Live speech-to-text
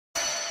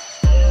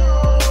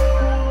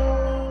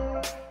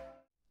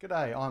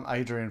G'day, I'm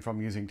Adrian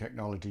from Using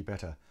Technology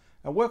Better,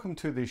 and welcome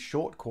to this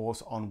short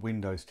course on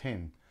Windows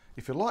 10.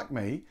 If you're like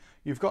me,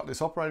 you've got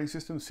this operating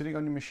system sitting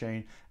on your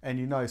machine and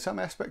you know some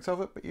aspects of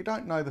it, but you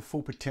don't know the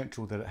full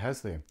potential that it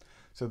has there.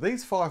 So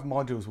these 5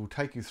 modules will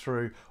take you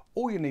through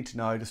all you need to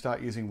know to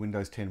start using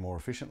Windows 10 more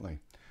efficiently.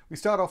 We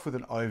start off with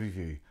an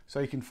overview, so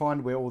you can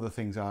find where all the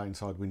things are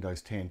inside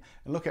Windows 10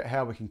 and look at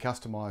how we can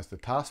customize the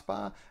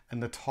taskbar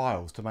and the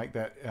tiles to make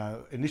that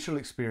initial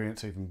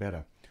experience even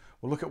better.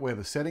 We'll look at where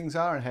the settings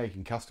are and how you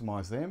can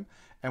customize them,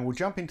 and we'll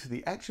jump into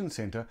the Action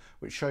Center,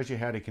 which shows you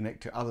how to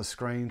connect to other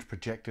screens,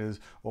 projectors,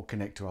 or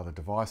connect to other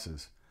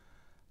devices.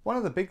 One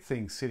of the big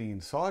things sitting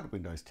inside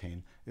Windows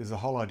 10 is the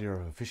whole idea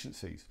of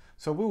efficiencies.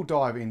 So we'll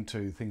dive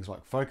into things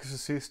like Focus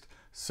Assist,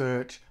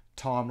 Search,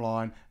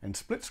 Timeline, and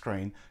Split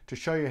Screen to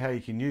show you how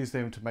you can use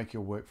them to make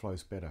your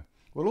workflows better.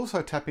 We'll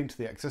also tap into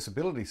the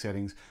accessibility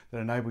settings that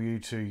enable you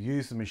to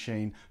use the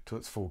machine to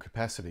its full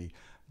capacity,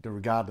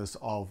 regardless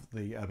of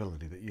the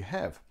ability that you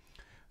have.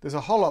 There's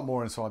a whole lot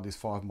more inside this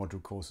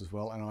 5-module course as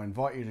well, and I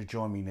invite you to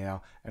join me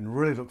now and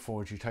really look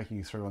forward to taking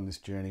you through on this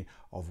journey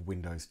of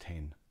Windows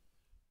 10.